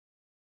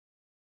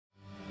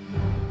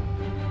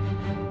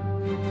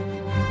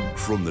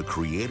From the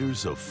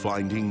creators of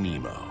Finding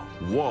Nemo,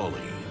 WALL-E,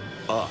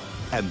 Up,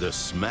 and the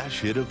smash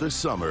hit of the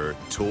summer,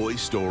 Toy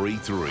Story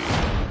 3,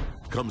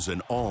 comes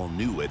an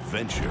all-new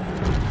adventure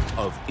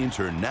of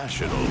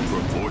international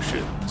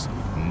proportions.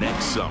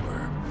 Next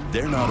summer,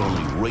 they're not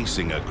only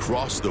racing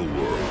across the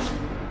world,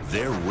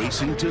 they're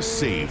racing to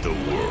save the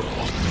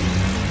world.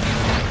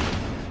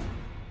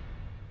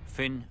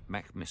 Finn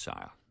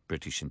McMissile,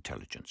 British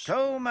intelligence.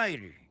 Tow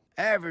Mater,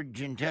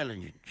 average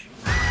intelligence.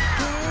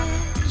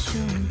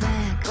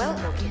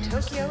 Welcome to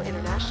Tokyo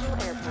International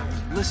Airport.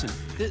 Listen,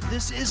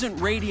 this isn't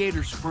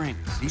Radiator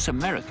Springs. These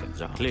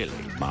Americans are clearly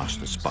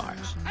master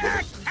spies.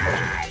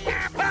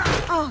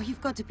 Oh, you've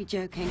got to be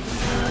joking. Go,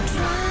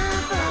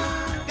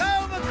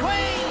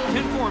 McQueen!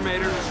 10-4,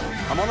 Mater.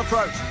 I'm on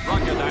approach.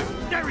 Roger that.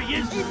 There he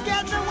is. He's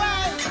getting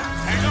away!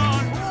 Hang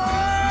on.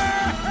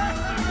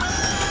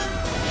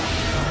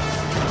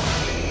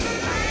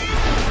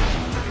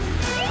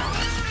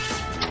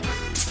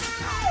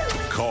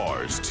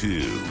 Cars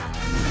 2.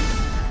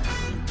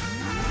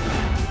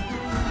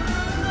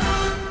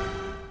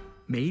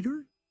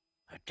 Mater?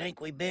 I think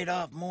we bit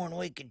off more than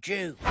we could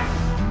chew.